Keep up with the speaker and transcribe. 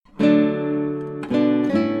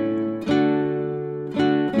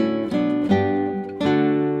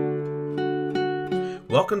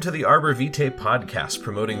welcome to the Arbor Vitae podcast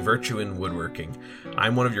promoting virtue in woodworking.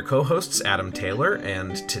 I'm one of your co-hosts, Adam Taylor,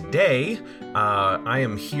 and today I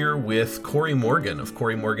am here with Corey Morgan of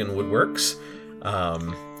Corey Morgan Woodworks.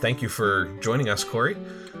 Thank you for joining us, Corey.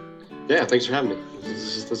 Yeah, thanks for having me.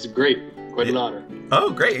 This is great. Quite an honor. Oh,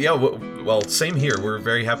 great. Yeah, well, same here. We're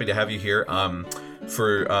very happy to have you here.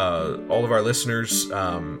 For all of our listeners,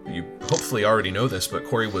 you hopefully already know this, but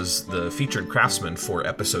Corey was the featured craftsman for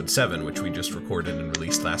episode 7, which we just recorded and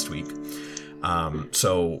released last week.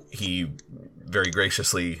 So he very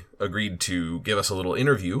graciously agreed to give us a little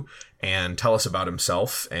interview and tell us about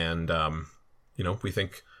himself. And, we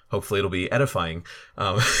think hopefully it'll be edifying.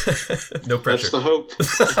 No pressure. That's the hope.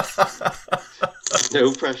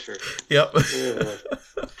 No pressure. Yep. Yeah.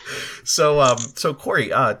 So Corey,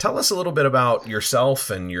 tell us a little bit about yourself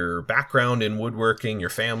and your background in woodworking, your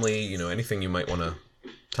family, anything you might want to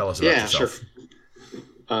tell us about yourself.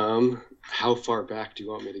 Sure. How far back do you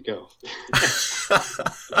want me to go?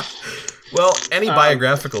 Well, any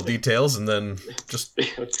biographical details and then just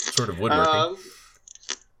sort of woodworking.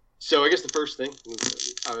 So I guess the first thing,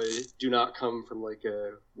 I do not come from like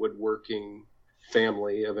a woodworking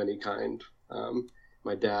family of any kind.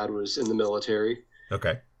 My dad was in the military.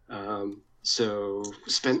 Okay. So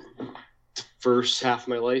spent the first half of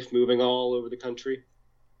my life moving all over the country.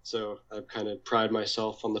 So I've kind of pride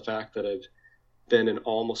myself on the fact that I've been in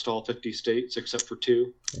almost all 50 states except for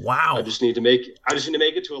 2. Wow. I just need to make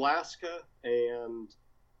it to Alaska and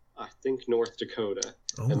I think North Dakota.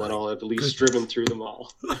 And then I'll have at least driven through them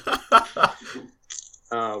all.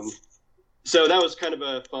 So that was kind of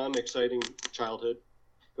a fun, exciting childhood,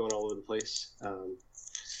 going all over the place.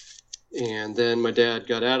 And then my dad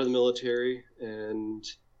got out of the military and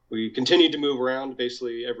we continued to move around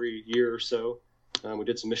basically every year or so. We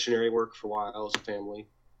did some missionary work for a while as a family.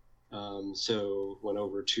 So went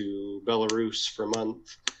over to Belarus for a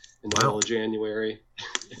month in the middle of January,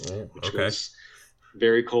 which was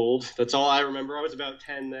very cold. That's all I remember. I was about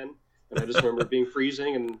 10 then, and I just remember being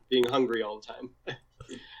freezing and being hungry all the time.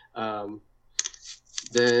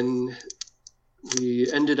 Then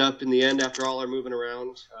we ended up in the end, after all our moving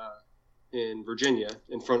around, in Virginia,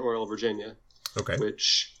 in Front Royal, Virginia,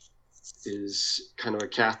 which is kind of a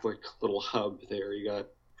Catholic little hub there. You got,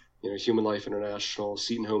 Human Life International,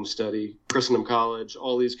 Seton Home Study, Christendom College,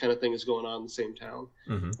 all these kind of things going on in the same town.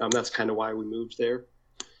 Mm-hmm. That's kind of why we moved there.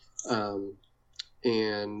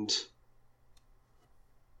 And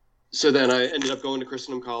so then I ended up going to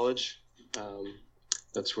Christendom College.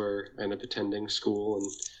 That's where I ended up attending school and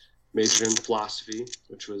majored in philosophy,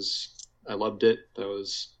 I loved it. That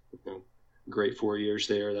was, great 4 years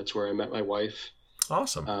there. That's where I met my wife.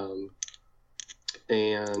 Awesome.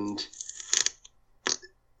 And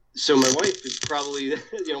so my wife is probably,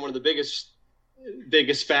 one of the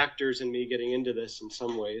biggest factors in me getting into this in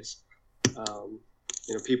some ways.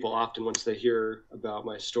 People often, once they hear about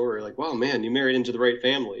my story, like, wow, man, you married into the right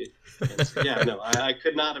family. And so, yeah, no, I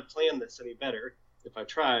could not have planned this any better if I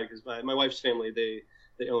tried, because my wife's family, they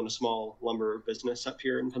own a small lumber business up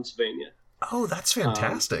here in Pennsylvania. Oh, that's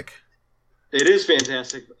fantastic. It is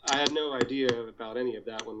fantastic. I had no idea about any of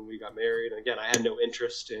that when we got married. And again, I had no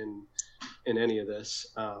interest in any of this.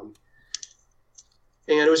 And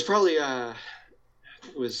it was probably, it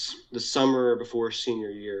was the summer before senior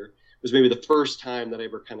year. It was maybe the first time that I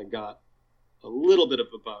ever kind of got a little bit of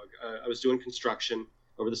a bug. I was doing construction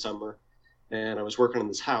over the summer and I was working on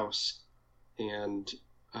this house, and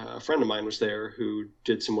a friend of mine was there who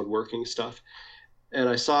did some woodworking stuff. And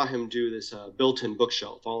I saw him do this built-in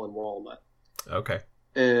bookshelf all in walnut. Okay.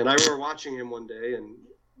 And I remember watching him one day and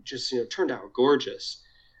just, turned out gorgeous,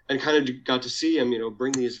 and kind of got to see him,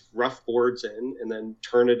 bring these rough boards in and then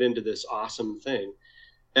turn it into this awesome thing.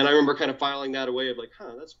 And I remember kind of filing that away of like,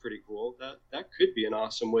 that's pretty cool. That could be an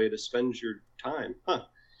awesome way to spend your time.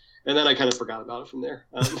 And then I kind of forgot about it from there.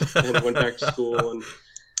 And went back to school and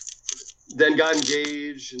then got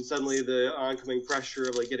engaged, and suddenly the oncoming pressure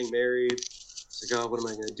of like getting married. It's like, oh, what am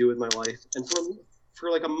I going to do with my life? And for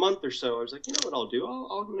like a month or so, I was like, you know what I'll do?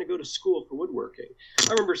 I'm going to go to school for woodworking.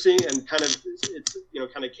 I remember seeing, and kind of, it's,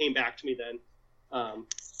 kind of came back to me then.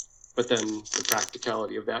 But then the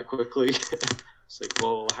practicality of that quickly, it's like,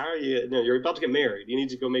 well, how are you, you're about to get married. You need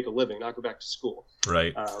to go make a living, not go back to school.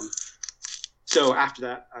 Right. So after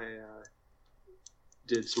that, I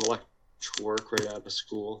did some electrical work right out of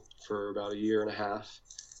school for about a year and a half.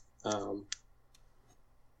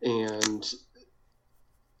 And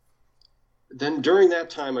then during that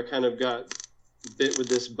time, I kind of got bit with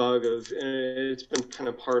this bug of, it's been kind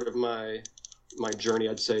of part of my journey,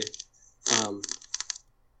 I'd say, of,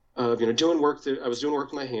 doing work that I was doing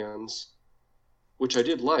work with my hands, which I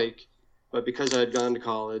did like, But because I had gone to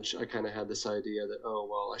college, I kind of had this idea that, oh,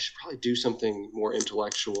 well, I should probably do something more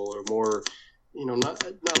intellectual or more,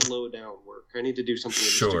 not low down work. I need to do something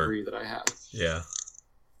with this degree that I have. Yeah.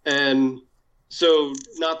 And so,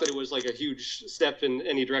 not that it was like a huge step in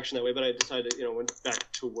any direction that way, but I decided, went back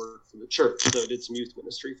to work for the church. So I did some youth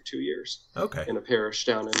ministry for 2 years. Okay. In a parish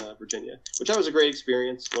down in Virginia, which that was a great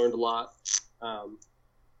experience. Learned a lot.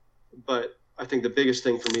 But I think the biggest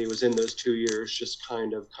thing for me was in those 2 years, just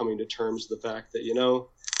kind of coming to terms with the fact that,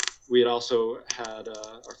 we had also had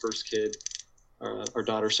our first kid, our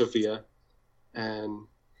daughter, Sophia. And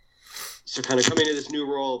so kind of coming to this new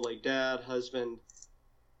role of like dad, husband,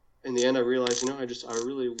 in the end, I realized, I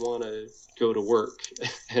really want to go to work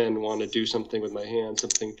and want to do something with my hands,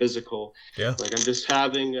 something physical. Yeah. Like I'm just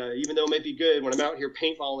having, even though it might be good when I'm out here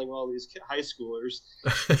paintballing all these high schoolers,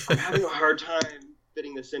 I'm having a hard time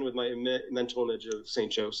fitting this in with my mental image of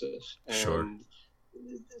St. Joseph. And sure.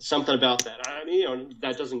 Something about that. I mean,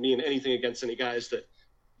 that doesn't mean anything against any guys that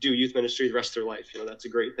do youth ministry the rest of their life. That's a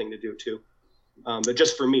great thing to do too. But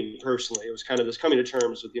just for me personally, it was kind of this coming to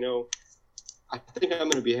terms with, I think I'm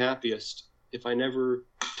going to be happiest if I never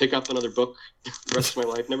pick up another book the rest of my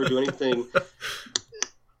life, never do anything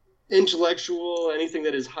intellectual, anything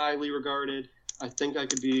that is highly regarded. I think I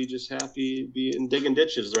could be just happy digging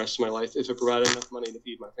ditches the rest of my life if it provided enough money to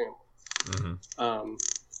feed my family. Mm-hmm.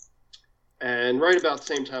 And right about the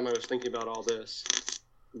same time I was thinking about all this,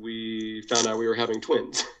 we found out we were having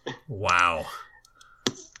twins. Wow.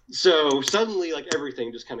 So suddenly, like,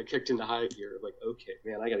 everything just kind of kicked into high gear. Like, okay,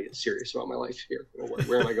 man, I got to get serious about my life here.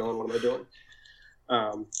 Where am I going? What am I doing?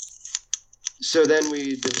 So then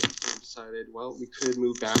we decided, well, we could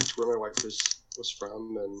move back to where my wife was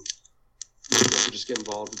from, and just get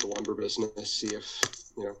involved with the lumber business, see if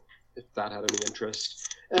that had any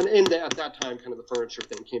interest. And at that time, kind of the furniture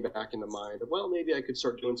thing came back into mind. Well, maybe I could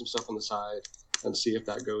start doing some stuff on the side and see if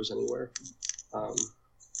that goes anywhere.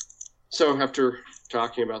 So after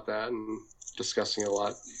talking about that and discussing it a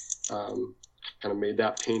lot, kind of made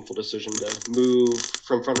that painful decision to move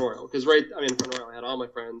from Front Royal. Because Front Royal, I had all my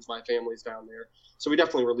friends, my family's down there. So we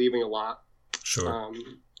definitely were leaving a lot. Sure.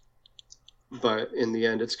 But in the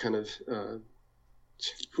end, it's kind of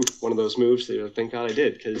one of those moves that thank God I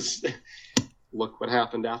did, because look what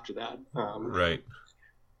happened after that. Right.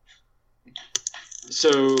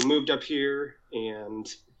 So moved up here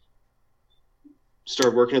and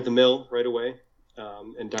started working at the mill right away.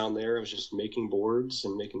 And down there, I was just making boards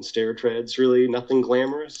and making stair treads. Really nothing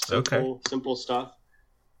glamorous. Simple stuff.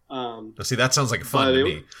 See, that sounds like fun to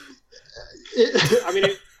me.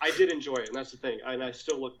 I did enjoy it, and that's the thing. And I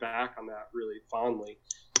still look back on that really fondly.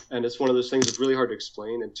 And it's one of those things that's really hard to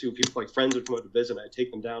explain. And two people, like friends, would come out to visit, and I'd take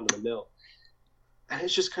them down to the mill. And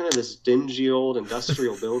it's just kind of this dingy old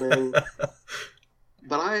industrial building.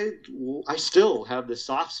 But I still have this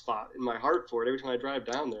soft spot in my heart for it every time I drive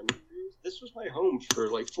down there. This was my home for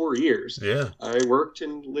like 4 years. Yeah. I worked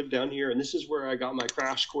and lived down here, and this is where I got my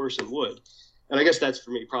crash course in wood. And I guess that's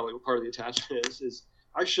for me probably what part of the attachment is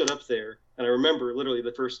I showed up there, and I remember literally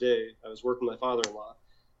the first day I was working with my father-in-law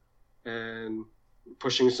and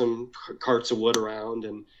pushing some carts of wood around,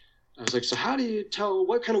 and I was like, so how do you tell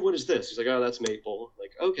what kind of wood is this? He's like, oh, that's maple.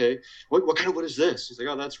 Like, okay, what kind of wood is this? He's like,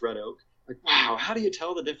 oh, that's red oak. Like, wow, how do you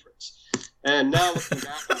tell the difference? And now looking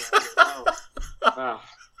back on that, wow,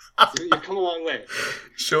 you've come a long way.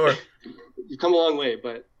 Sure. You've come a long way,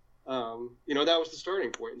 but that was the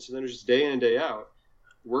starting point. And so then it was just day in and day out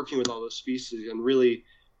working with all those species, and really,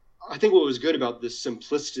 I think what was good about this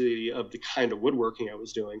simplicity of the kind of woodworking I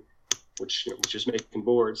was doing, which is making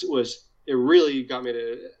boards, it really got me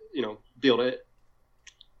to be able to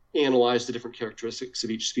analyze the different characteristics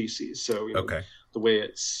of each species. So the way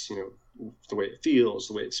it's the way it feels,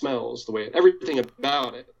 the way it smells, everything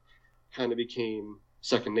about it kind of became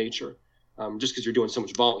second nature, just because you're doing so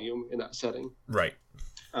much volume in that setting. Right.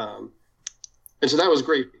 And so that was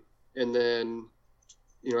great. And then,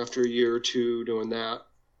 after a year or two doing that,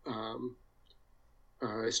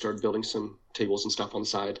 I started building some tables and stuff on the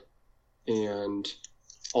side, and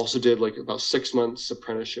also did like about 6 months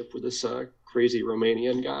apprenticeship with this crazy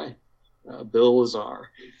Romanian guy, Bill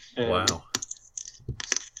Lazar. Wow.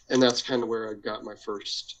 And that's kind of where I got my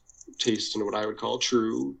first taste in what I would call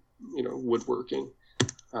true, woodworking.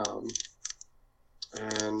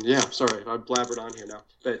 And yeah, sorry, I blabbered on here now.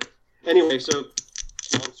 But anyway, so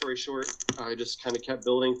long story short, I just kind of kept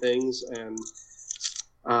building things and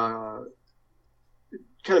kind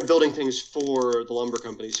of building things for the lumber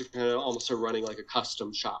companies. So kind of almost running like a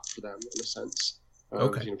custom shop for them in a sense.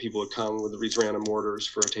 Okay. People would come with these random orders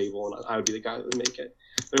for a table, and I would be the guy that would make it.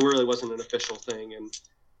 But it really wasn't an official thing. And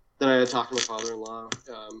then I had talked to my father-in-law.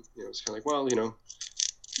 It's kind of like, well,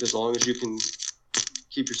 as long as you can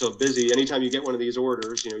keep yourself busy, anytime you get one of these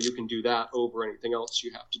orders, you can do that over anything else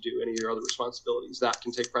you have to do, any of your other responsibilities. That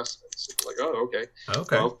can take precedence. It's like, oh, okay.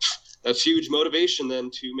 Okay. Well, that's huge motivation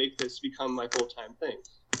then to make this become my full-time thing.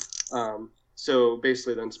 So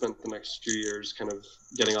basically then spent the next few years kind of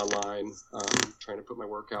getting online, trying to put my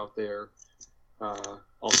work out there.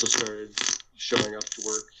 Also started showing up to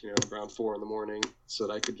work, around 4 a.m. so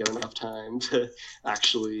that I could get enough time to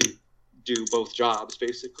actually do both jobs,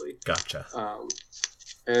 basically. Gotcha.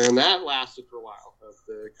 And that lasted for a while, of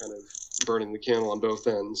the kind of burning the candle on both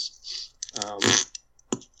ends.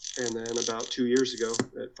 And then about 2 years ago,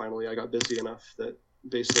 finally I got busy enough that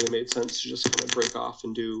basically it made sense to just kind of break off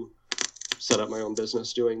and set up my own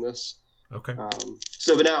business doing this. Okay.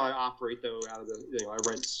 But now I operate though out of I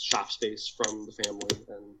rent shop space from the family,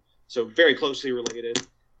 and so very closely related,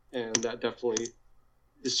 and that definitely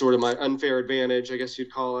is sort of my unfair advantage, I guess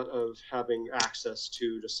you'd call it, of having access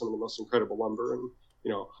to just some of the most incredible lumber. And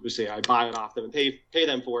obviously I buy it off them and pay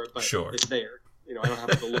them for it, but sure, it's there. I don't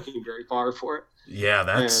have to go looking very far for it. Yeah,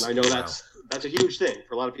 and I know that's a huge thing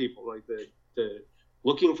for a lot of people. Like the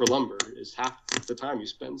looking for lumber is half the time you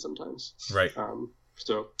spend sometimes. Right.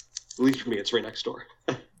 So at least for me, it's right next door.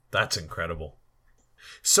 That's incredible.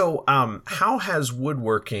 So, how has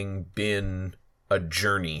woodworking been a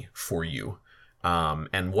journey for you?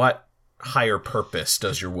 And what higher purpose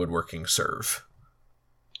does your woodworking serve?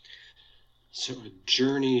 So a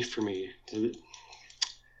journey for me.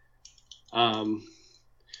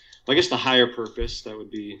 I guess the higher purpose, that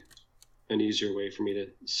would be an easier way for me to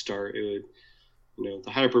start. It would,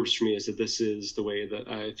 the higher purpose for me is that this is the way that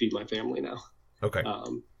I feed my family now. Okay.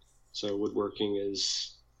 So woodworking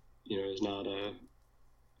is not a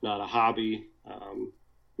hobby.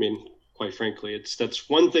 Quite frankly, that's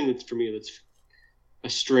one thing that's for me that's a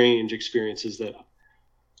strange experience, is that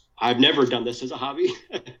I've never done this as a hobby.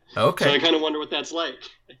 Okay. So I kind of wonder what that's like.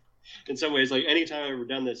 In some ways, like anytime I've ever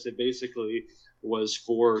done this, it basically was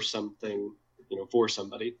for something, for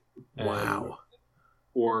somebody. Wow.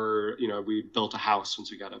 Or, we built a house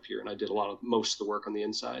once we got up here, and I did most of the work on the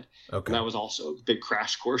inside. Okay. And that was also a big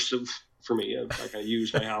crash course for me. I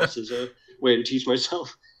used my house as a way to teach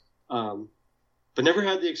myself. But never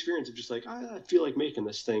had the experience of just like, I feel like making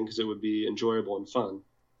this thing because it would be enjoyable and fun.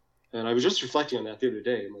 And I was just reflecting on that the other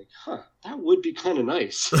day. I'm like, that would be kind of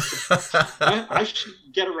nice. I should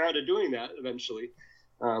get around to doing that eventually.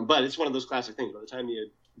 But it's one of those classic things. By the time you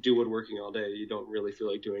do woodworking all day, you don't really feel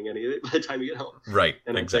like doing any of it by the time you get home. Right.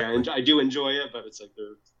 And exactly. I do enjoy it, but it's like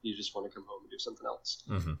you just want to come home and do something else.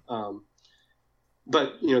 Mm-hmm.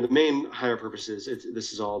 But the main higher purpose is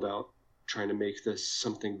this is all about trying to make this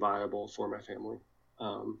something viable for my family.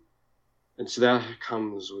 And so that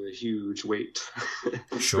comes with a huge weight.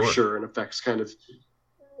 Sure. For sure, and affects kind of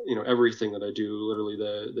everything that I do. Literally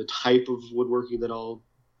the type of woodworking that I'll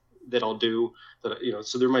do.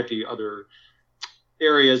 So there might be other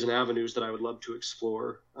areas and avenues that I would love to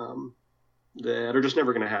explore that are just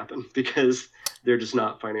never going to happen because they're just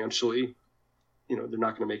not financially, they're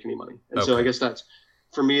not going to make any money. And so I guess that's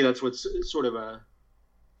what's sort of a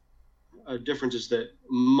difference, is that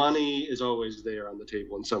money is always there on the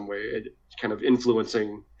table in some way, it kind of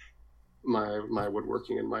influencing my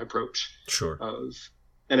woodworking and my approach. Sure.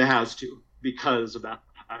 And it has to, because of that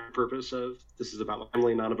purpose of this is about my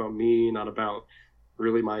family, not about me, not about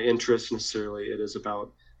really my interests necessarily. It is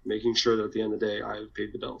about making sure that at the end of the day I've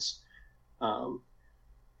paid the bills,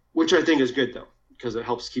 which I think is good though, because it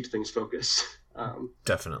helps keep things focused.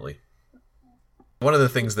 Definitely. One of the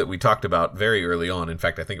things that we talked about very early on, in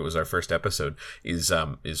fact, I think it was our first episode, is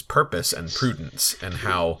purpose and prudence, and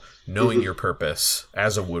how knowing your purpose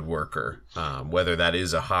as a woodworker, whether that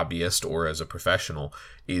is a hobbyist or as a professional,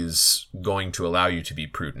 is going to allow you to be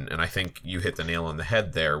prudent. And I think you hit the nail on the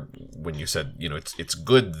head there when you said, it's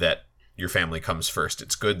good that your family comes first.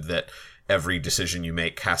 It's good that every decision you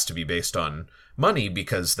make has to be based on money,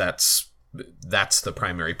 because that's the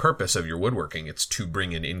primary purpose of your woodworking. It's to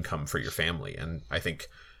bring in income for your family. And I think,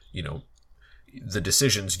 the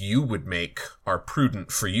decisions you would make are prudent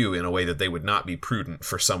for you in a way that they would not be prudent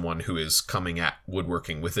for someone who is coming at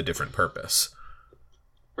woodworking with a different purpose.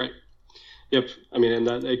 Right. Yep. And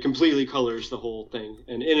that it completely colors the whole thing,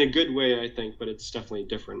 and in a good way, I think, but it's definitely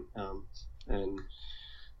different.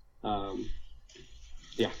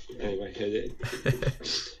 Yeah. Anyway,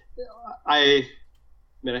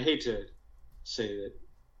 I hate to say that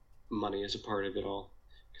money is a part of it all,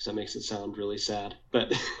 because that makes it sound really sad,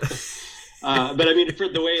 but for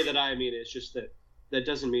the way that it's just that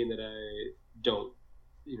doesn't mean that I don't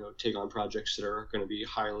take on projects that are going to be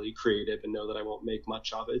highly creative and know that I won't make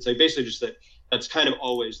much of it. It's like basically just that's kind of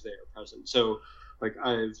always there present. So like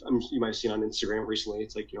you might have seen on Instagram recently,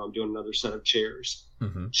 it's like, I'm doing another set of chairs.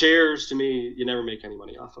 Mm-hmm. Chairs, to me, you never make any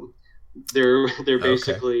money off them. They're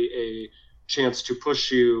basically a chance to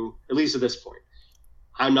push you, at least at this point.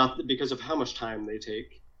 I'm not, because of how much time they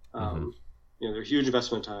take. They're huge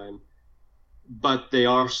investment time, but they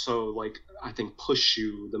also, like, I think push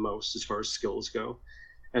you the most as far as skills go.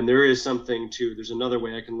 And there is something too, there's another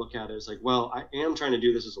way I can look at it. It's like, well, I am trying to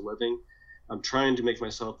do this as a living. I'm trying to make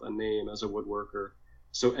myself a name as a woodworker.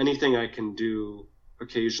 So anything I can do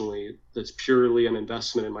occasionally that's purely an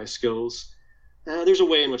investment in my skills, there's a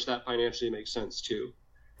way in which that financially makes sense too.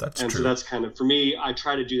 That's true. So that's kind of, for me, I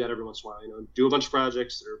try to do that every once in a while, do a bunch of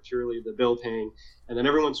projects that are purely the bill paying. And then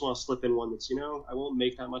every once in a while slip in one that's, I won't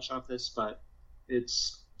make that much off this, but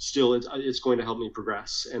it's going to help me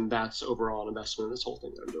progress. And that's overall an investment in this whole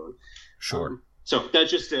thing that I'm doing. Sure. So that's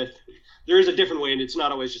just there is a different way, and it's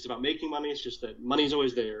not always just about making money. It's just that money's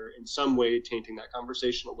always there in some way, tainting that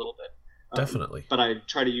conversation a little bit. Definitely. But I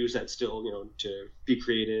try to use that still, to be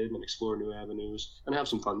creative and explore new avenues and have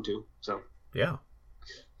some fun too. So yeah.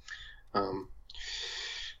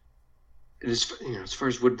 As far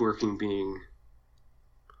as woodworking being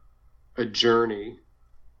a journey,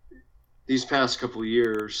 these past couple of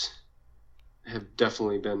years have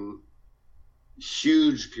definitely been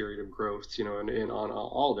huge period of growth, and on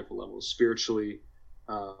all different levels, spiritually,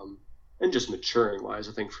 and just maturing wise,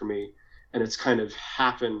 I think, for me. And it's kind of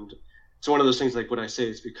happened. It's one of those things, like, what I say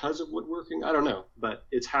is because of woodworking, I don't know, but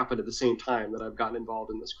it's happened at the same time that I've gotten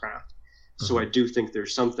involved in this craft. So I do think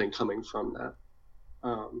there's something coming from that.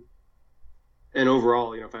 And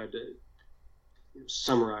overall, if I had to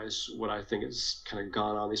summarize what I think has kind of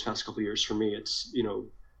gone on these past couple of years for me, it's,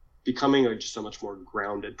 becoming just a much more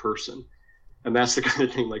grounded person. And that's the kind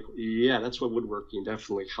of thing, like, yeah, that's what woodworking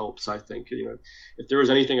definitely helps, I think. If there was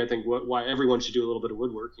anything, I think why everyone should do a little bit of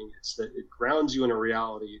woodworking, it's that it grounds you in a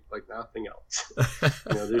reality like nothing else.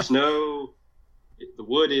 There's the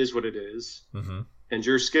wood is what it is. Mm-hmm. And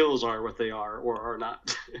your skills are what they are or are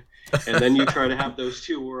not. And then you try to have those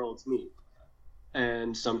two worlds meet.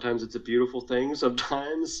 And sometimes it's a beautiful thing,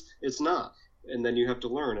 sometimes it's not. And then you have to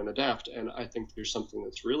learn and adapt. And I think there's something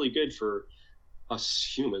that's really good for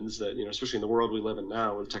us humans that, especially in the world we live in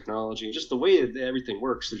now with technology, just the way that everything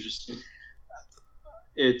works,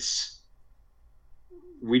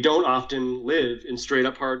 we don't often live in straight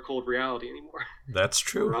up hard, cold reality anymore. That's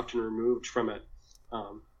true. We're often removed from it.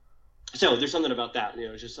 So there's something about that,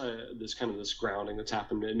 just this grounding that's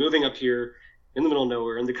happened. And moving up here in the middle of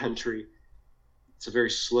nowhere in the country, it's a very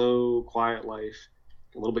slow, quiet life,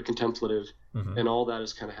 a little bit contemplative, and all that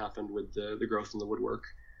has kind of happened with the growth in the woodwork.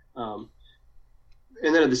 And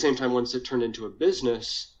then at the same time, once it turned into a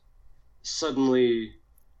business, suddenly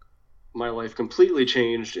my life completely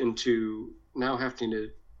changed into now having to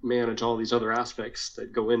manage all these other aspects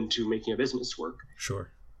that go into making a business work.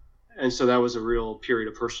 Sure. And so that was a real period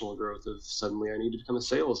of personal growth of suddenly I need to become a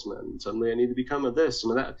salesman. Suddenly I need to become a this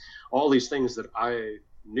and a that. All these things that I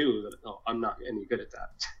knew that, I'm not any good at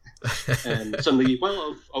that. And suddenly,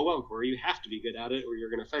 well, Corey, you have to be good at it or you're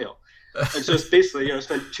going to fail. And so it's basically, I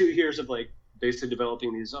spent 2 years of basically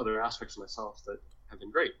developing these other aspects of myself that have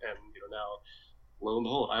been great. And, now, lo and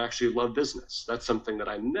behold, I actually love business. That's something that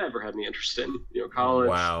I never had any interest in. College.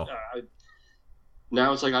 Wow.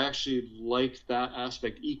 Now it's like I actually like that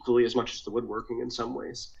aspect equally as much as the woodworking in some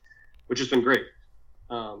ways, which has been great.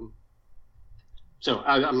 So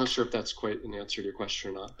I'm not sure if that's quite an answer to your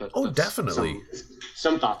question or not, but definitely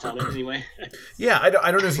some thoughts on it anyway. Yeah, I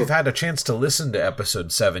don't know if you've had a chance to listen to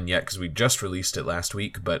episode 7 yet because we just released it last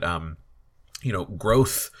week, but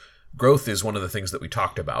growth is one of the things that we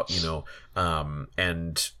talked about,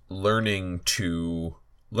 and learning to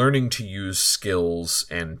use skills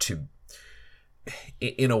and to,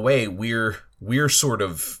 in a way, we're sort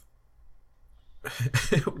of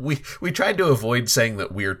we tried to avoid saying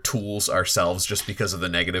that we're tools ourselves just because of the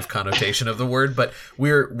negative connotation of the word, but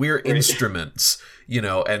we're instruments,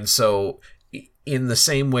 and so in the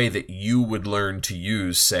same way that you would learn to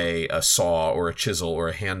use, say, a saw or a chisel or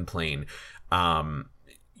a hand plane, and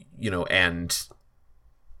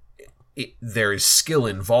there is skill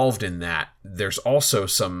involved in that. There's also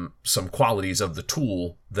some qualities of the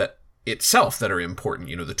tool that itself that are important.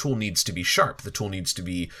 The tool needs to be sharp. The tool needs to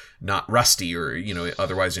be not rusty or,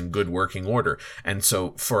 otherwise in good working order. And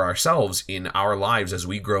so for ourselves in our lives, as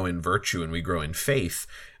we grow in virtue and we grow in faith,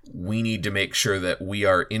 we need to make sure that we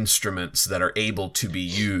are instruments that are able to be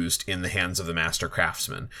used in the hands of the master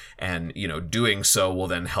craftsman. And, doing so will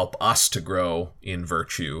then help us to grow in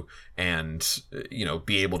virtue and,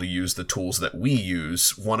 be able to use the tools that we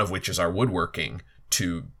use, one of which is our woodworking,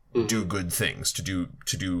 to do good things, to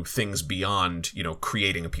do things beyond,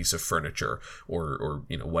 creating a piece of furniture or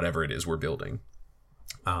whatever it is we're building.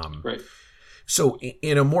 Right. So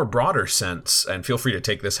in a more broader sense, and feel free to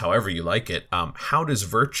take this however you like it, how does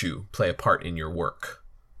virtue play a part in your work?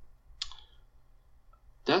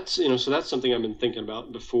 That's, so that's something I've been thinking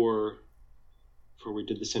about before we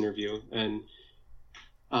did this interview. And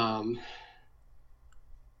I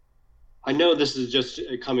know this is just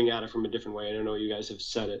coming at it from a different way. I don't know you guys have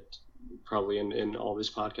said it probably in all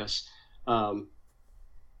these podcasts. I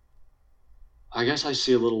guess I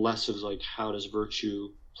see a little less of like, how does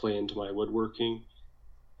virtue play into my woodworking,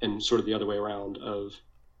 and sort of the other way around of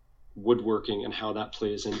woodworking and how that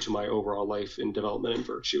plays into my overall life in development and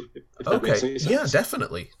virtue. If that makes any sense. Yeah,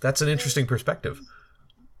 definitely. That's an interesting perspective.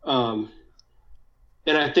 And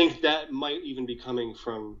I think that might even be coming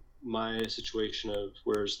from my situation of,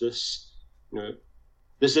 whereas this,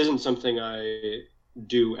 this isn't something I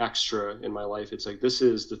do extra in my life. It's like, this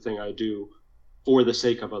is the thing I do for the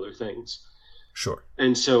sake of other things. Sure.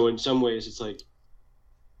 And so in some ways it's like,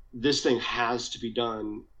 this thing has to be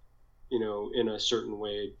done, in a certain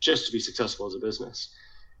way just to be successful as a business.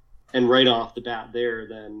 And right off the bat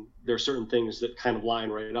then there are certain things that kind of line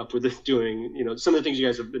right up with it doing, some of the things you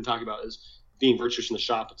guys have been talking about is being virtuous in the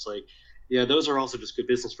shop. It's like, yeah, those are also just good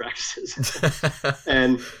business practices.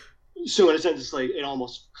 And so in a sense, it's like, it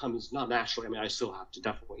almost comes not naturally. I mean, I still have to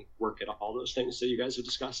definitely work at all those things that you guys have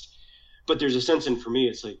discussed, but there's a sense in, for me,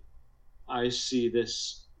 it's like, I see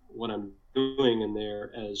this, what I'm doing in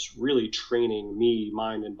there, as really training me,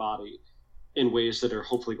 mind and body, in ways that are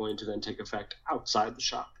hopefully going to then take effect outside the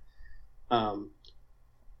shop. And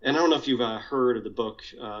I don't know if you've heard of the book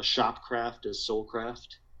Shopcraft as Soulcraft.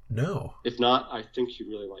 No. If not, I think you'd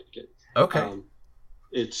really like it. Okay.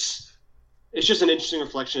 It's just an interesting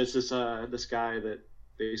reflection. It's this guy that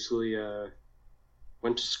basically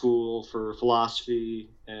went to school for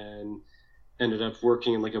philosophy and ended up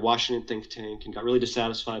working in like a Washington think tank and got really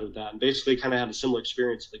dissatisfied with that, and basically kind of had a similar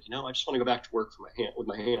experience. Like, I just want to go back to work with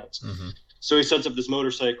my hands. Mm-hmm. So he sets up this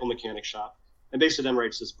motorcycle mechanic shop and basically then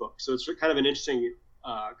writes this book. So it's kind of an interesting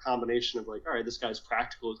combination of like, all right, this guy's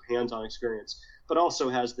practical, hands-on experience, but also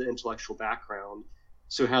has the intellectual background.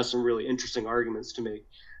 So it has some really interesting arguments to make,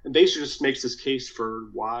 and basically just makes this case for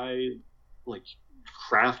why like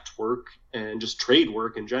craft work and just trade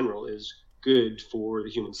work in general is good for the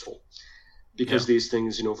human soul. Because these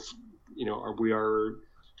things, we are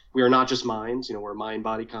not just minds, we're a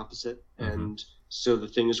mind-body composite. Mm-hmm. And so the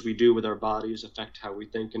things we do with our bodies affect how we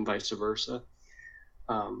think and vice versa.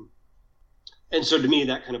 And so to me,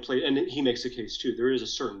 that kind of plays, and he makes a case too. There is a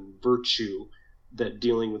certain virtue that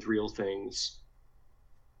dealing with real things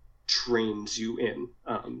trains you in,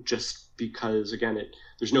 just because, again,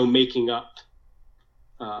 there's no making up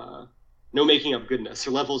goodness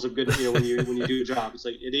or levels of goodness. When you do a job, it's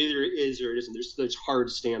like it either is or it isn't. There's hard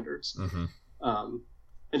standards. Mm-hmm.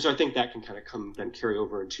 And so I think that can kind of then carry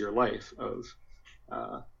over into your life of,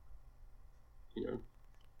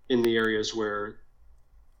 in the areas where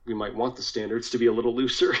we might want the standards to be a little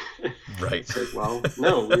looser. Right. It's like, well,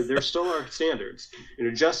 no, there still are standards.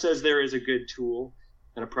 Just as there is a good tool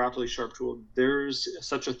and a properly sharp tool, there's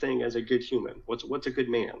such a thing as a good human. What's a good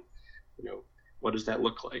man? What does that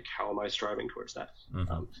look like? How am I striving towards that?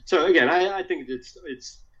 Mm-hmm. So again, I think it's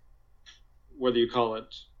whether you call it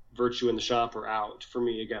virtue in the shop or out. For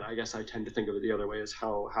me, again, I guess I tend to think of it the other way, as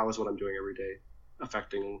how is what I'm doing every day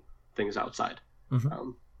affecting things outside. Mm-hmm.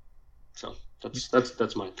 So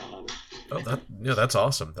that's my thought on it. Oh, that's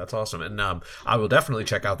awesome. That's awesome. And I will definitely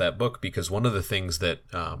check out that book, because one of the things that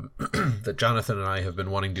that Jonathan and I have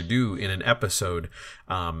been wanting to do in an episode,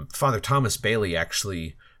 Father Thomas Bailey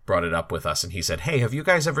actually brought it up with us, and he said, "Hey, have you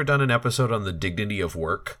guys ever done an episode on the dignity of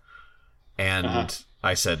work?" And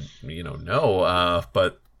I said, no,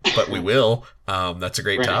 but we will. That's a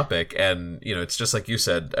great topic. And it's just like you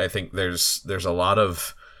said. I think there's a lot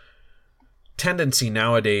of tendency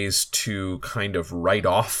nowadays to kind of write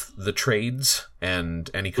off the trades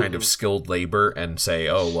and any kind of skilled labor and say,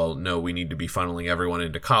 oh, well, no, we need to be funneling everyone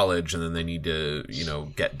into college, and then they need to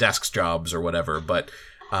get desk jobs or whatever. But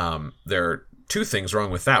there are two things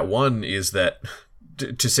wrong with that. One is that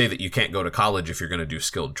to say that you can't go to college if you're going to do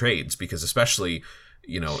skilled trades, because especially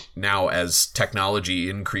now as technology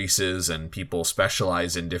increases and people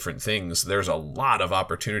specialize in different things, there's a lot of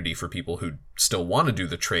opportunity for people who still want to do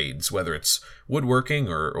the trades, whether it's woodworking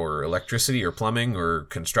or electricity or plumbing or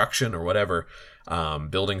construction or whatever,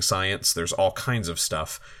 building science. There's all kinds of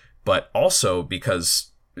stuff. But also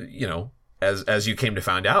because, as you came to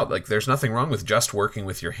find out, like, there's nothing wrong with just working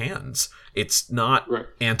with your hands. It's not Right.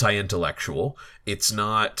 anti-intellectual. It's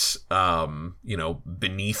not,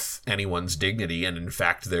 beneath anyone's dignity. And in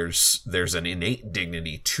fact, there's an innate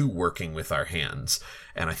dignity to working with our hands.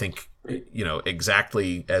 And I think,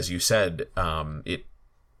 exactly as you said, it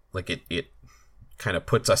kind of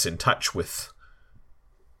puts us in touch with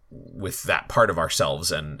that part of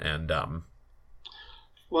ourselves. Well,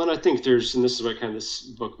 and I think and this is what kind of this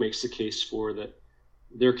book makes the case for, that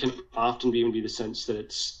there can often even be the sense that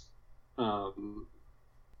it's,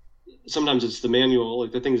 sometimes it's the manual,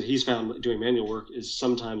 like the things that he's found doing manual work is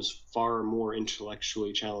sometimes far more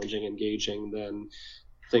intellectually challenging, engaging than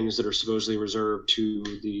things that are supposedly reserved to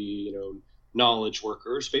the, knowledge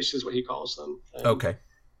workers, basically is what he calls them. Okay.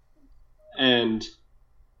 And,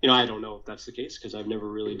 I don't know if that's the case because I've never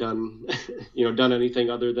really done anything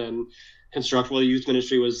other than construct. Well, youth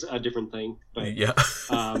ministry was a different thing, but yeah.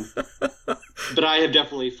 But I have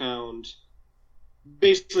definitely found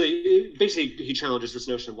basically he challenges this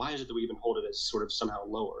notion of why is it that we even hold it as sort of somehow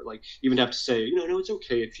lower? Like, even to have to say, no, it's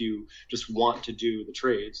okay if you just want to do the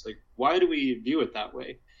trades. Like, why do we view it that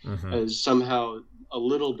way? Mm-hmm. As somehow a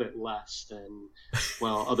little bit less than,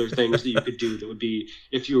 other things that you could do that would be,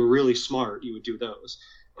 if you were really smart, you would do those.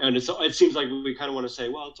 And it seems like we kind of want to say,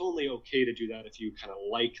 well, it's only okay to do that if you kind of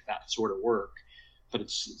like that sort of work. But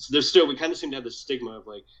we kind of seem to have the stigma of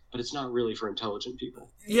like, but it's not really for intelligent people.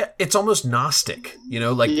 Yeah, it's almost Gnostic,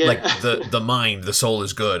 like the mind, the soul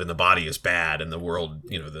is good and the body is bad and the world,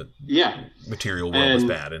 the material world is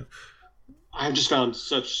bad. And I've just found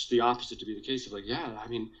such the opposite to be the case of like,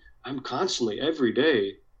 I'm constantly every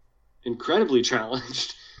day incredibly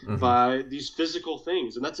challenged mm-hmm. by these physical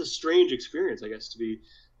things. And that's a strange experience, I guess, to be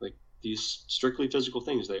like these strictly physical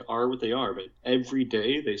things. They are what they are, but every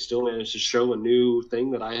day they still manage to show a new thing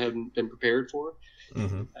that I hadn't been prepared for.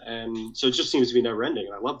 Mm-hmm. And so it just seems to be never ending.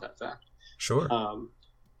 And I love that fact. Sure.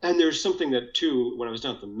 And there's something that too, when I was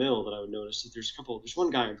down at the mill, that I would notice that there's one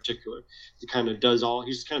guy in particular that kind of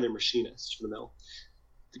he's kind of their machinist for the mill.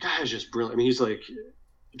 The guy is just brilliant. I mean, he's like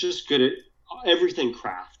just good at everything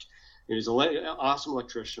craft. He's an awesome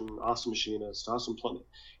electrician, awesome machinist, awesome plumber.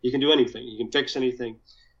 He can do anything. He can fix anything.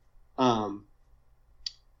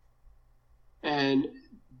 And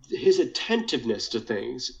his attentiveness to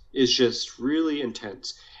things is just really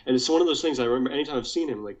intense. And it's one of those things I remember anytime I've seen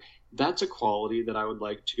him, like, that's a quality that I would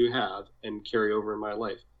like to have and carry over in my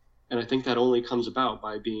life. And I think that only comes about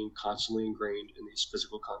by being constantly ingrained in these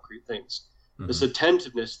physical, concrete things. Mm-hmm. This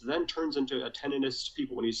attentiveness then turns into attentiveness to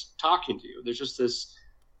people when he's talking to you. There's just this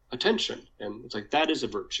attention, and it's like that is a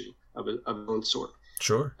virtue of its own sort.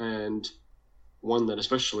 Sure. And one that,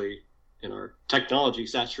 especially in our technology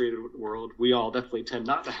saturated world, we all definitely tend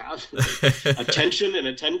not to have. Like, attention and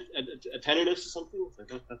attentiveness to something. It's like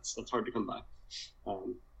that's hard to come by.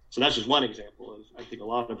 So that's just one example of, I think, a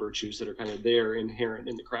lot of virtues that are kind of there inherent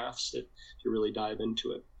in the crafts that if you really dive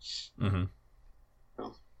into it. Mm-hmm.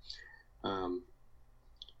 So,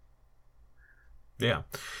 yeah.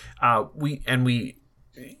 We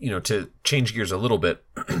to change gears a little bit,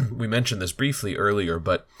 we mentioned this briefly earlier,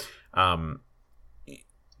 but,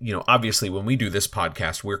 obviously when we do this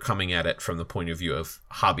podcast, we're coming at it from the point of view of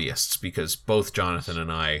hobbyists, because both Jonathan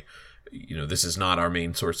and I, this is not our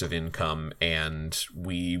main source of income, and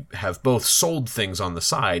we have both sold things on the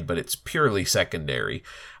side, but it's purely secondary.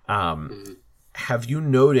 Have you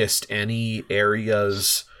noticed any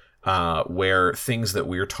areas where things that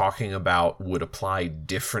we're talking about would apply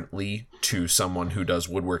differently to someone who does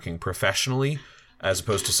woodworking professionally as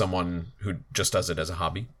opposed to someone who just does it as a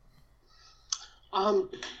hobby? I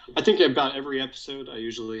think about every episode, I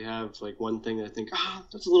usually have like one thing that I think,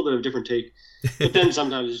 that's a little bit of a different take. But then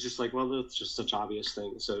sometimes it's just like, well, that's just such obvious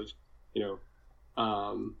things. So,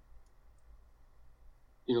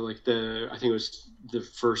 like I think it was one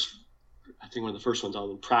of the first ones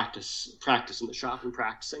on practice in the shop and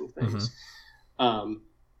practicing things. Mm-hmm.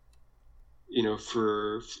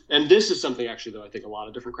 And this is something actually, though, I think a lot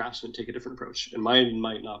of different craftsmen take a different approach, and mine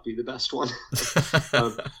might not be the best one.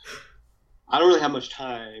 I don't really have much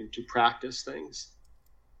time to practice things.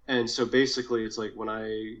 And so basically it's like when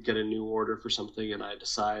I get a new order for something and I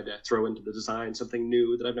decide to throw into the design something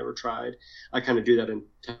new that I've never tried, I kind of do that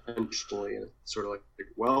intentionally, and it's sort of like,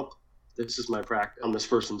 well, this is my practice on this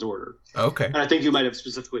person's order. Okay. And I think you might have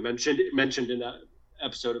specifically mentioned in that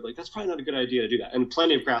episode of like, that's probably not a good idea to do that. And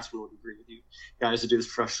plenty of craftsmen would agree with you guys to do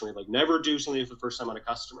this professionally, like never do something for the first time on a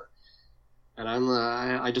customer. And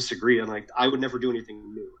I disagree. I'm like, I would never do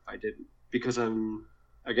anything new if I didn't, because I'm,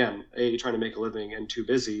 again, A, trying to make a living, and too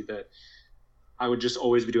busy that I would just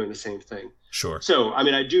always be doing the same thing. Sure. So, I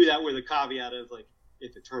mean, I do that with a caveat of like,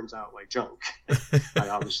 if it turns out like junk, I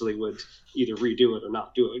obviously would either redo it or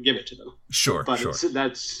not do it, give it to them. Sure. But sure.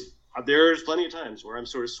 There's plenty of times where I'm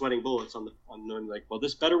sort of sweating bullets on knowing like, well,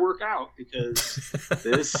 this better work out because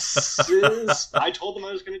I told them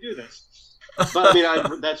I was going to do this. But I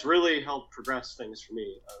mean, that's really helped progress things for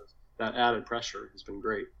me. That added pressure has been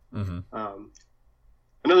great. Mm-hmm.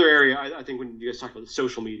 Another area, I think when you guys talked about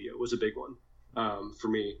social media was a big one for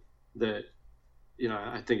me, that, you know,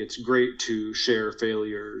 I think it's great to share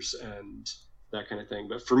failures and that kind of thing.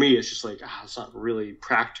 But for me, it's just like, it's not really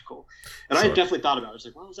practical. And sure. I definitely thought about it. I was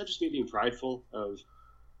like, well, is that just me being prideful of,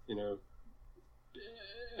 you know,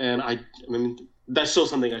 and I mean, that's still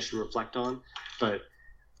something I should reflect on. But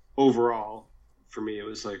overall, for me, it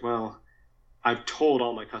was like, well, I've told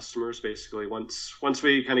all my customers basically once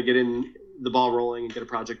we kind of get in the ball rolling and get a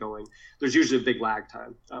project going, there's usually a big lag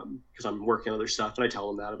time because I'm working on other stuff, and I tell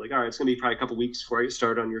them that I'm like, all right, it's gonna be probably a couple weeks before I get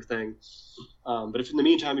started on your thing. But if in the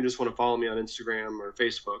meantime you just want to follow me on Instagram or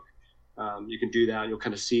Facebook, you can do that, and you'll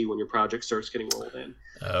kind of see when your project starts getting rolled in.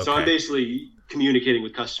 Okay. So I'm basically communicating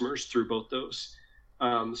with customers through both those.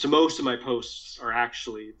 So most of my posts are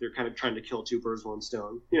actually, they're kind of trying to kill two birds, one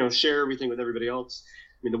stone. You know, share everything with everybody else.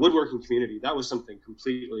 I mean, the woodworking community, that was something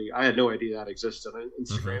completely, I had no idea that existed on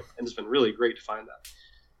Instagram, and it's been really great to find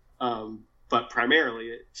that. But primarily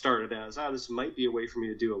it started as, this might be a way for me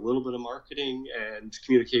to do a little bit of marketing and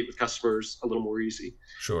communicate with customers a little more easy.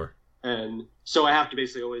 Sure. And so I have to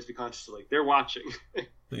basically always be conscious of like, they're watching.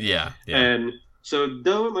 Yeah. And so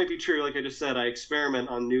though it might be true, like I just said, I experiment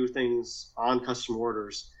on new things on custom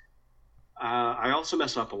orders. I also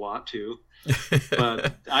mess up a lot too,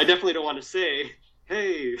 but I definitely don't want to say,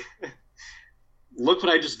 hey, look what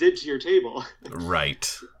I just did to your table. Right.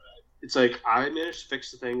 It's like, I managed to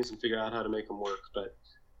fix the things and figure out how to make them work, but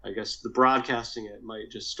I guess the broadcasting it might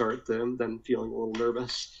just start them feeling a little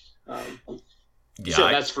nervous. So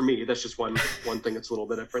that's for me. That's just one thing that's a little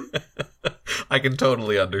bit different. I can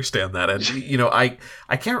totally understand that. And, you know, I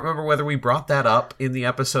can't remember whether we brought that up in the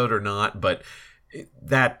episode or not, but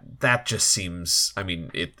that just seems, I mean,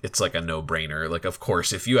 it's like a no-brainer. Like, of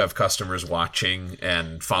course, if you have customers watching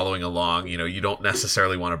and following along, you know, you don't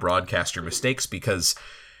necessarily want to broadcast your mistakes, because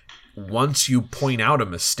once you point out a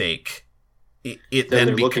mistake, it then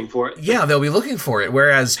they're looking for it. Yeah, they'll be looking for it.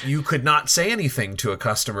 Whereas you could not say anything to a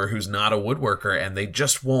customer who's not a woodworker, and they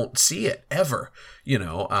just won't see it ever, you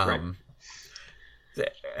know. Right.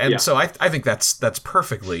 And so I think that's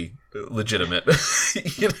perfectly legitimate,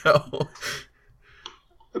 you know.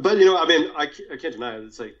 But, you know, I mean, I can't deny it.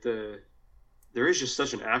 It's like there is just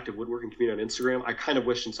such an active woodworking community on Instagram. I kind of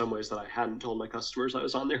wish in some ways that I hadn't told my customers I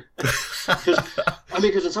was on there.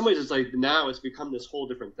 Because in some ways it's like now it's become this whole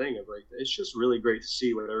different thing of like, it's just really great to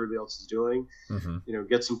see what everybody else is doing. Mm-hmm. You know,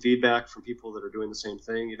 get some feedback from people that are doing the same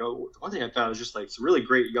thing. You know, the one thing I found is just like some really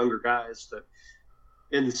great younger guys that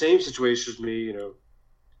in the same situation as me, you know,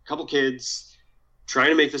 a couple kids trying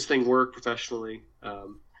to make this thing work professionally.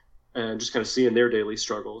 And just kind of seeing their daily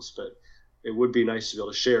struggles. But it would be nice to be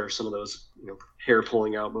able to share some of those, you know, hair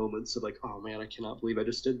pulling out moments of like, oh man, I cannot believe I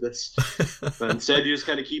just did this. But instead you just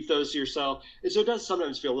kind of keep those to yourself. And so it does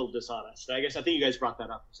sometimes feel a little dishonest. I guess I think you guys brought that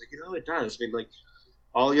up. It's like, you know, it does. I mean, like,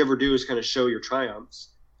 all you ever do is kind of show your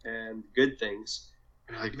triumphs and good things.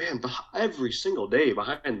 And I'm like, man, every single day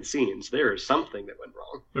behind the scenes, there is something that went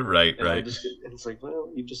wrong. Right, and right. And it's like,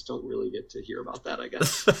 well, you just don't really get to hear about that, I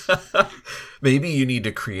guess. Maybe you need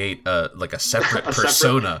to create a separate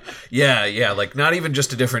persona. Yeah, like not even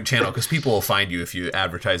just a different channel, because people will find you if you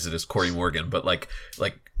advertise it as Corey Morgan, but like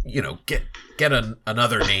you know, get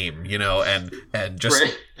another name, you know, and just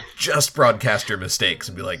right. Just broadcast your mistakes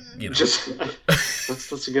and be like, you know,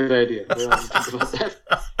 that's a good idea. I don't think about that.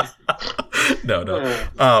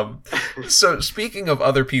 No. So speaking of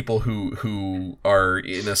other people who are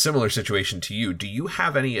in a similar situation to you, do you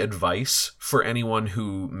have any advice for anyone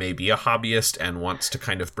who may be a hobbyist and wants to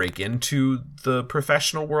kind of break into the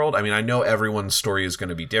professional world? I mean, I know everyone's story is going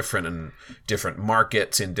to be different in different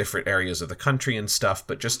markets in different areas of the country and stuff,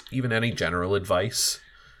 but just even any general advice?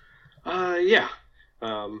 Yeah.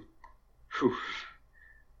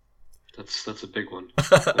 That's a big one.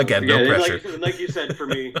 Again, no pressure. Like you said, for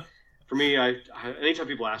me, I anytime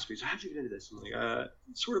people ask me, so how did you get into this? I'm like,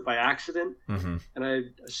 sort of by accident. Mm-hmm. And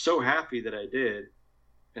I'm so happy that I did.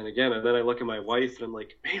 And again, and then I look at my wife and I'm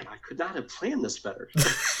like, man, I could not have planned this better.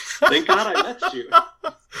 Thank God I met you.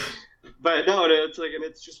 But no, it's like, and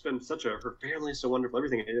it's just been her family's so wonderful,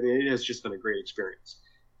 everything. I mean, it has just been a great experience.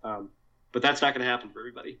 But that's not going to happen for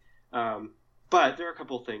everybody. But there are a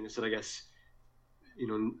couple of things that I guess,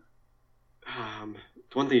 the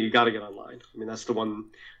one thing you got to get online. I mean, that's the one.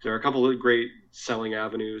 There are a couple of great selling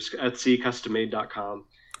avenues. Etsy, custommade.com.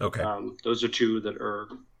 Okay. Those are two that are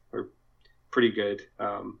pretty good.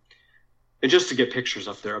 And just to get pictures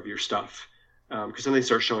up there of your stuff, because then they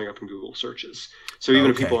start showing up in Google searches. So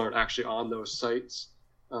even if people aren't actually on those sites,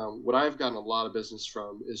 what I've gotten a lot of business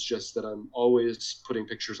from is just that I'm always putting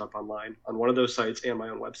pictures up online on one of those sites and my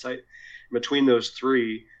own website. And between those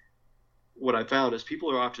three, what I found is people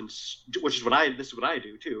are often, this is what I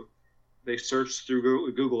do too. They search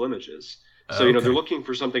through Google Images. So, they're looking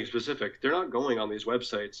for something specific. They're not going on these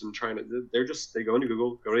websites and they go into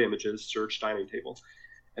Google, go to images, search dining table.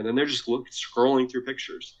 And then they're just scrolling through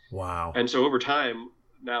pictures. Wow. And so over time,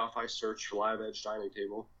 now if I search for Live Edge dining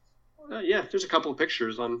table, there's a couple of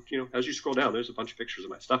pictures on, as you scroll down, there's a bunch of pictures of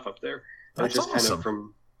my stuff up there. That's just awesome. Kind of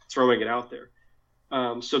from throwing it out there.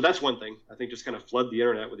 So that's one thing. I think just kind of flood the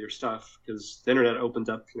internet with your stuff, because the internet opens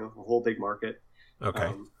up, a whole big market.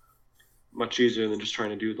 Okay. Much easier than just trying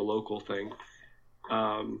to do the local thing.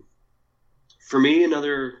 For me, I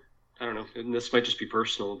don't know, and this might just be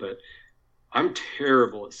personal, but I'm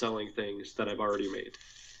terrible at selling things that I've already made.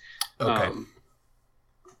 Okay.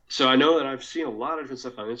 So I know that I've seen a lot of different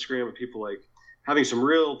stuff on Instagram of people like having some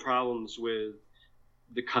real problems with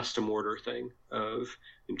the custom order thing of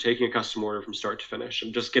taking a custom order from start to finish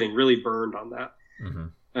and just getting really burned on that. Mm-hmm.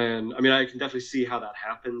 And I mean, I can definitely see how that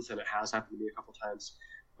happens, and it has happened to me a couple times.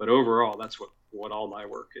 But overall, that's what all my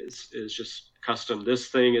work is just custom. This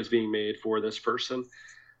thing is being made for this person.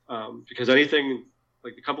 Because anything,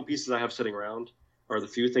 like the couple pieces I have sitting around are the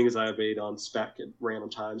few things I have made on spec at random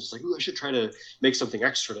times. It's like, I should try to make something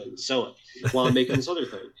extra to sell it while I'm making this other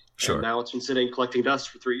thing. Sure. And now it's been sitting collecting dust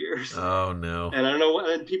for 3 years. Oh, no. And I don't know,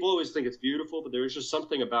 and people always think it's beautiful, but there's just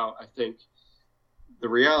something about, I think, the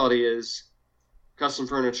reality is custom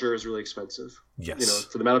furniture is really expensive. Yes.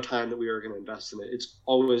 For the amount of time that we are going to invest in it, it's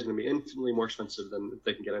always going to be infinitely more expensive than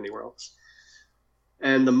they can get anywhere else.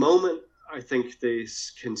 And the moment I think they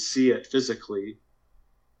can see it physically,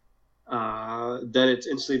 then it's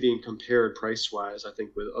instantly being compared price-wise, I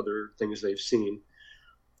think, with other things they've seen.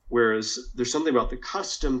 Whereas there's something about the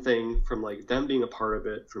custom thing from like them being a part of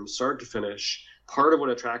it from start to finish. Part of what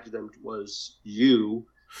attracted them was you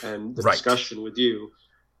and the discussion with you.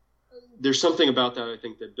 There's something about that, I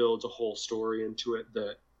think, that builds a whole story into it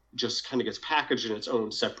that just kind of gets packaged in its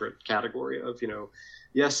own separate category of,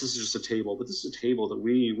 yes, this is just a table, but this is a table that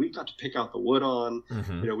we got to pick out the wood on.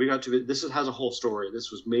 Mm-hmm. We got to, has a whole story.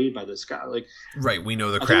 This was made by this guy. Like, right. We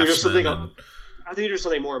know the craftsman. I think there's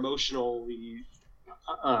something more emotional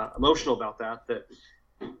about that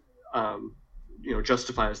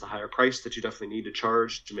justifies the higher price that you definitely need to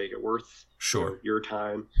charge to make it worth your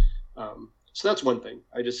time. So that's one thing.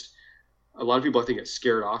 A lot of people, I think, get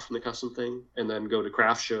scared off from the custom thing and then go to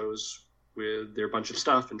craft shows with their bunch of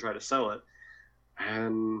stuff and try to sell it.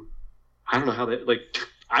 And I don't know how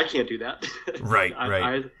I can't do that. Right.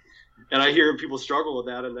 And I hear people struggle with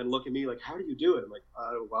that and then look at me like, how do you do it? I'm like,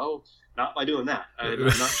 well, not by doing that. I'm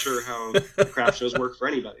not sure how craft shows work for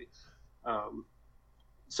anybody.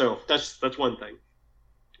 So that's one thing.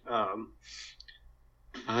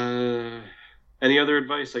 Any other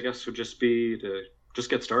advice, I guess, would just be to just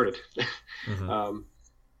get started. Mm-hmm.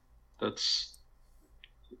 That's,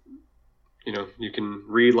 you can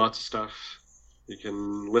read lots of stuff. You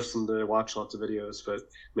can watch lots of videos, but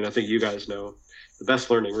I mean, I think you guys know the best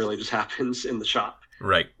learning really just happens in the shop.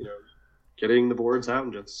 Right. Getting the boards out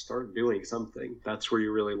and just start doing something. That's where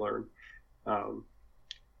you really learn. I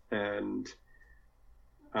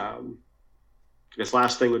guess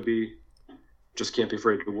last thing would be just can't be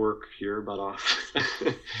afraid to work your butt off.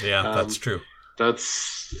 Yeah, that's true.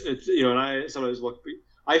 That's it's and I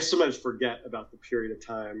sometimes forget about the period of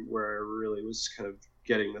time where I really was kind of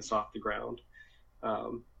getting this off the ground.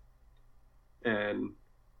 And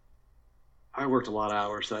I worked a lot of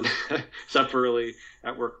hours then, except for really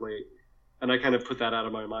at work late. And I kind of put that out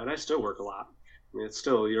of my mind. I still work a lot. I mean, it's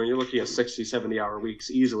still, you're looking at 60, 70 hour weeks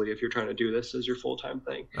easily if you're trying to do this as your full-time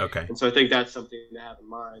thing. Okay. And so I think that's something to have in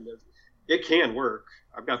mind. It can work.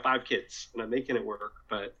 I've got 5 kids and I'm making it work,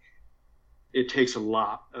 but it takes a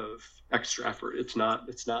lot of extra effort. It's not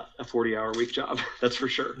a 40-hour week job. That's for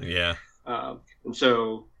sure. Yeah. And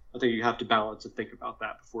so I think you have to balance and think about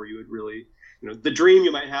that before you would really, the dream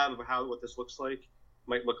you might have of what this looks like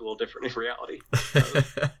might look a little different in reality.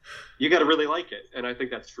 You got to really like it. And I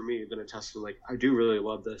think that's, for me, been a testament. Like, I do really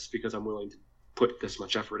love this because I'm willing to put this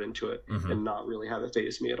much effort into it and not really have it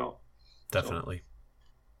faze me at all. Definitely.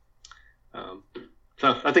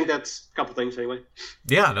 So I think that's a couple things anyway.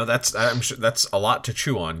 Yeah, no, I'm sure that's a lot to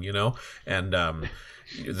chew on, and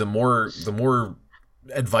the more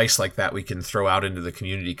advice like that we can throw out into the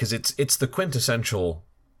community, because it's the quintessential,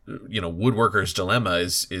 woodworker's dilemma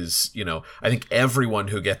is I think everyone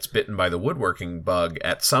who gets bitten by the woodworking bug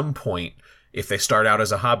at some point, if they start out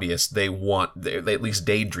as a hobbyist, they at least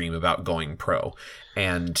daydream about going pro.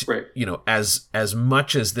 And, right. As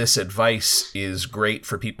much as this advice is great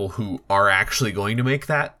for people who are actually going to make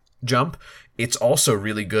that jump, it's also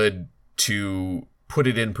really good to put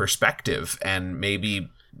it in perspective and maybe,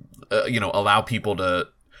 allow people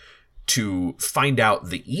to find out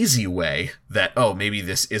the easy way that, oh, maybe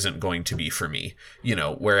this isn't going to be for me,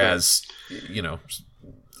 whereas,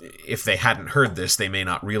 if they hadn't heard this, they may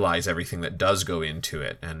not realize everything that does go into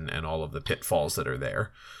it and all of the pitfalls that are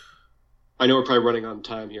there. I know we're probably running on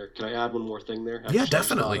time here. Can I add one more thing there? Yeah,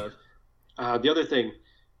 definitely. The other thing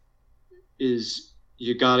is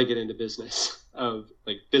you got to get into business.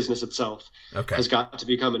 Business itself has got to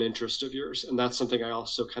become an interest of yours. And that's something I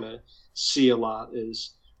also kind of see a lot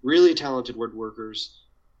is really talented woodworkers,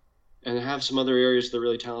 and have some other areas they're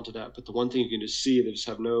really talented at. But the one thing you can just see, they just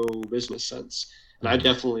have no business sense. And I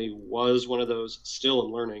definitely was one of those, still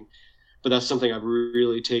in learning. But that's something I've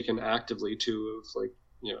really taken actively to,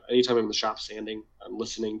 anytime I'm in the shop sanding, I'm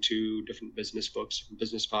listening to different business books,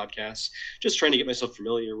 business podcasts, just trying to get myself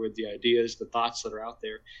familiar with the ideas, the thoughts that are out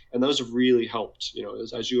there. And those have really helped,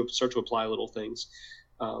 as you start to apply little things.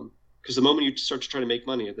 Because the moment you start to try to make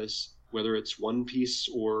money at this, whether it's one piece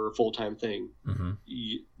or a full-time thing,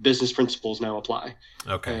 business principles now apply.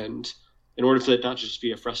 Okay. And in order for it not just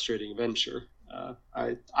be a frustrating venture,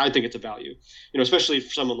 I think it's a value, especially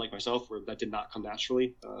for someone like myself where that did not come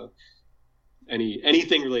naturally.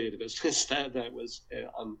 Anything related to business that was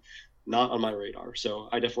not on my radar. So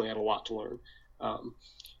I definitely had a lot to learn.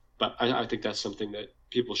 But I think that's something that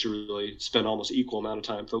people should really spend almost equal amount of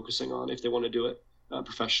time focusing on if they want to do it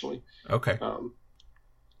professionally. Okay.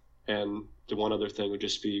 And the one other thing would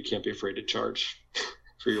just be, you can't be afraid to charge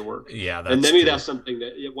for your work. Yeah. That's and maybe that's something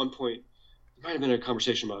that at one point, there might have been a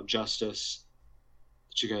conversation about justice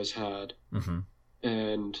that you guys had. Mm-hmm.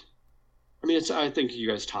 And I mean, I think you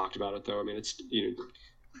guys talked about it though. I mean,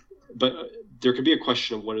 but there could be a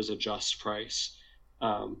question of what is a just price.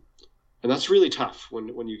 And that's really tough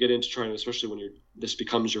when you get into trying, especially when this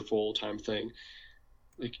becomes your full-time thing.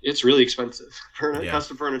 Like, it's really expensive.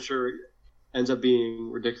 Custom furniture ends up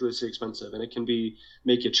being ridiculously expensive, and it can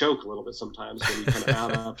make you choke a little bit sometimes when you kind of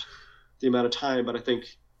add up the amount of time. But I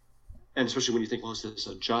think, and especially when you think, well, is this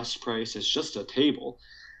a just price? It's just a table.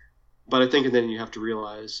 But I think, and then you have to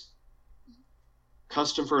realize,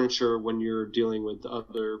 custom furniture, when you're dealing with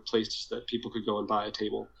other places that people could go and buy a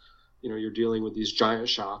table, you're dealing with these giant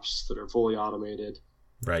shops that are fully automated.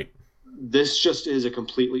 Right. This just is a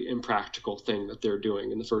completely impractical thing that they're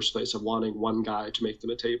doing in the first place, of wanting one guy to make them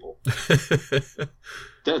a table.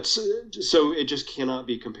 So it just cannot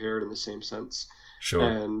be compared in the same sense. Sure.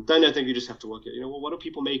 And then I think you just have to look at, what do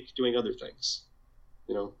people make doing other things?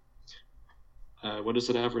 What does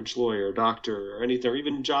an average lawyer, doctor, or anything, or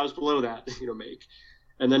even jobs below that, make?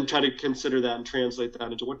 And then try to consider that and translate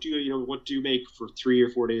that into what do you make for 3 or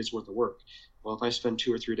 4 days worth of work? Well, if I spend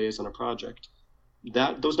 2 or 3 days on a project,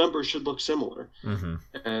 those numbers should look similar. Mm-hmm.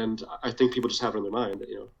 And I think people just have it in their mind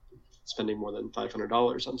that, spending more than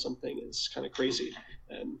 $500 on something is kind of crazy.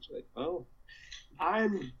 And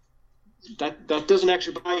that doesn't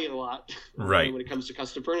actually buy you a lot, right, when it comes to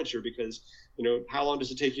custom furniture, because how long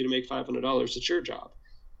does it take you to make $500? It's your job.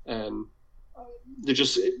 And there's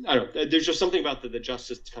just something about the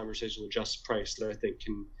justice conversation, the just price, that I think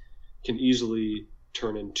can easily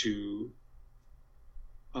turn into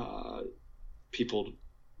people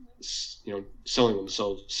selling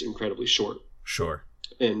themselves incredibly short. Sure.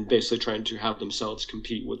 And basically trying to have themselves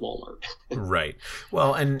compete with Walmart. Right.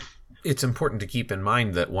 Well, and it's important to keep in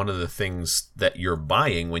mind that one of the things that you're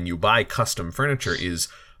buying when you buy custom furniture is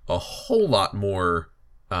a whole lot more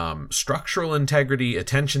structural integrity,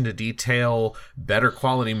 attention to detail, better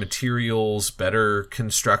quality materials, better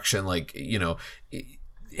construction.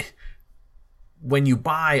 when you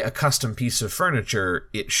buy a custom piece of furniture,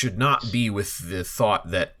 it should not be with the thought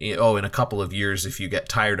that, oh, in a couple of years, if you get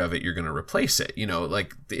tired of it, you're going to replace it.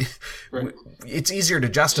 Like Right. it's easier to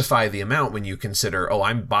justify the amount when you consider, oh,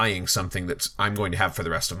 I'm buying something that's I'm going to have for the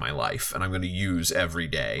rest of my life and I'm going to use every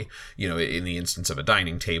day, in the instance of a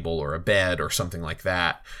dining table or a bed or something like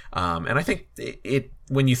that. And I think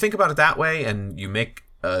when you think about it that way and you make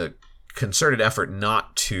a concerted effort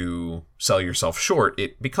not to sell yourself short,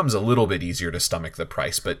 it becomes a little bit easier to stomach the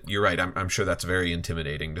price. But you're right. I'm sure that's very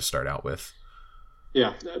intimidating to start out with.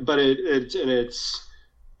 Yeah, but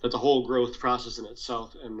that's a whole growth process in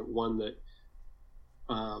itself, and one that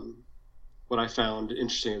what I found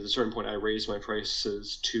interesting at a certain point, I raised my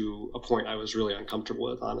prices to a point I was really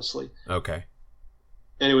uncomfortable with, honestly. Okay.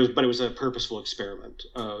 And it was a purposeful experiment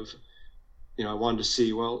of, I wanted to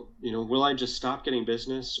see, well, will I just stop getting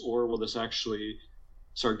business, or will this actually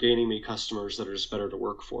start gaining me customers that are just better to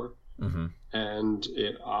work for? Mm-hmm. And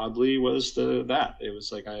it oddly was that. It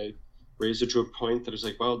was like I raised it to a point that was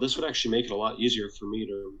like, well, this would actually make it a lot easier for me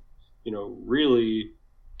to, really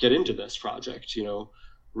get into this project,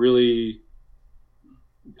 really,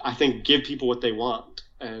 I think, give people what they want,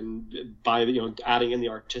 and by, adding in the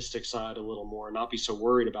artistic side a little more, not be so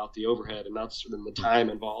worried about the overhead and not the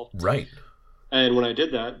time involved. Right. And when I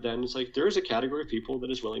did that, then it's like, there is a category of people that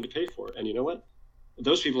is willing to pay for it. And you know what?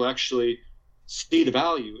 Those people actually see the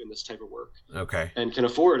value in this type of work. Okay. And can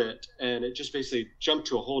afford it. And it just basically jumped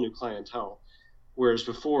to a whole new clientele. Whereas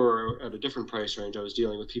before, at a different price range, I was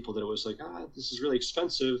dealing with people that it was like, this is really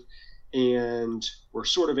expensive. And we're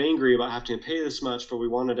sort of angry about having to pay this much, but we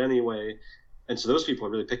want it anyway. And so those people are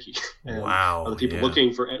really picky. And wow. other people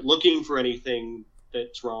looking for anything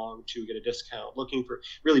that's wrong to get a discount, looking for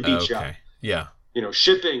really beat you up. Yeah.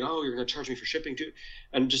 Shipping. Oh, you're going to charge me for shipping too.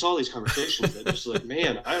 And just all these conversations that just like,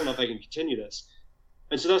 man, I don't know if I can continue this.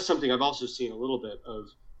 And so that's something I've also seen a little bit of,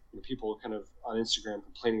 people kind of on Instagram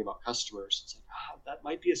complaining about customers. It's like, that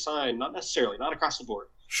might be a sign, not necessarily, not across the board.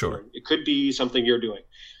 Sure. It could be something you're doing,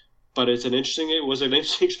 but it was an interesting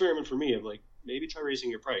experiment for me of like, maybe try raising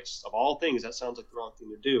your price. Of all things, that sounds like the wrong thing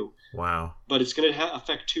to do. Wow. But it's going to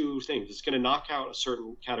affect two things. It's going to knock out a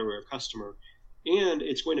certain category of customer, and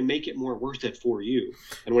it's going to make it more worth it for you.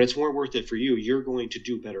 And when it's more worth it for you, you're going to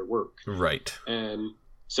do better work. Right. And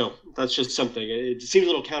so that's just something. It seems a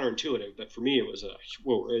little counterintuitive, but for me, it was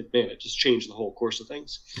it just changed the whole course of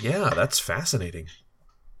things. Yeah, that's fascinating.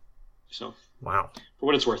 So. Wow. For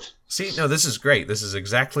what it's worth. See, no, this is great. This is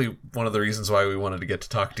exactly one of the reasons why we wanted to get to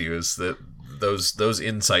talk to you, is that those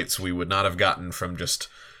insights we would not have gotten from just,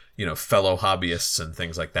 fellow hobbyists and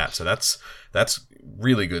things like that. So that's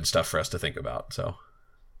really good stuff for us to think about. So,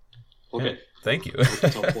 okay. Yeah, thank you.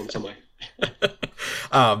 That's helpful in some way.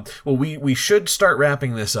 Well, we should start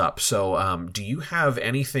wrapping this up. So, do you have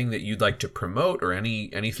anything that you'd like to promote, or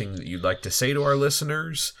anything that you'd like to say to our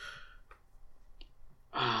listeners?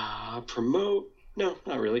 Promote? No,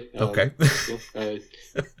 not really. Okay.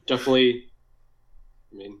 Definitely.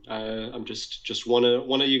 I mean, I'm just one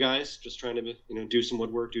of you guys, just trying to do some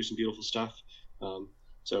woodwork, do some beautiful stuff.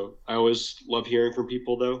 So I always love hearing from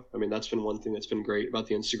people, though. I mean, that's been one thing that's been great about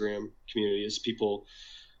the Instagram community, is people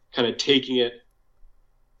kind of taking it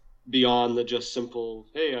beyond the just simple,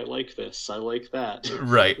 hey, I like this, I like that.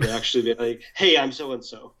 Right. They actually be like, hey, I'm so and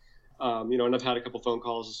so. And I've had a couple phone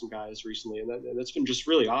calls with some guys recently, and that's been just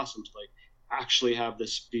really awesome to like actually have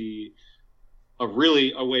this be a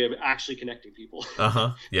way of actually connecting people.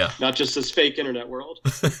 Yeah. Not just this fake internet world.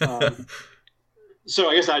 So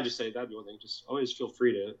I guess I'd just say that'd be one thing. Just always feel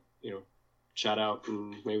free to, chat out,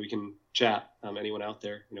 and maybe we can chat. Anyone out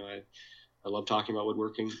there, I love talking about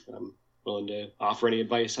woodworking. I'm willing to offer any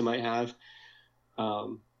advice I might have.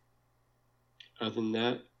 Other than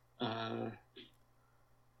that, I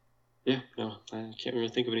can't really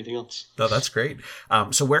think of anything else. No, that's great.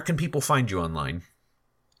 So where can people find you online?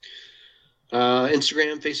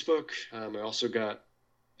 Instagram, Facebook. I also got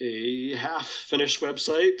a half-finished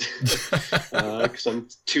website because I'm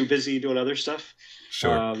too busy doing other stuff.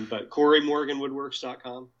 Sure. But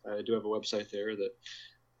CoreyMorganWoodworks.com. I do have a website there that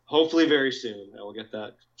hopefully very soon I will get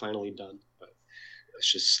that finally done. But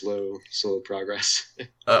it's just slow progress.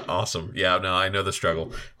 Awesome. Yeah, no, I know the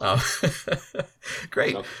struggle.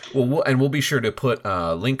 Great. Well, we'll be sure to put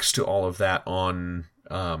links to all of that on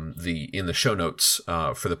in the show notes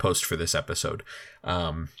for the post for this episode.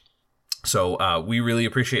 So we really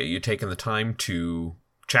appreciate you taking the time to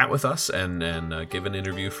chat with us and give an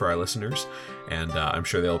interview for our listeners, and I'm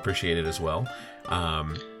sure they'll appreciate it as well.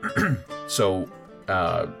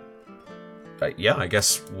 Yeah, I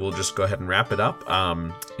guess we'll just go ahead and wrap it up.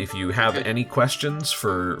 If you have any questions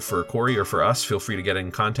for Corey or for us, feel free to get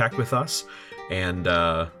in contact with us. And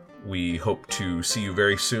we hope to see you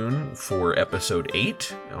very soon for episode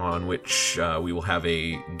 8, on which we will have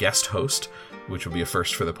a guest host, which will be a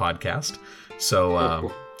first for the podcast.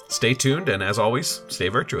 So stay tuned, and as always, stay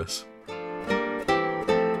virtuous.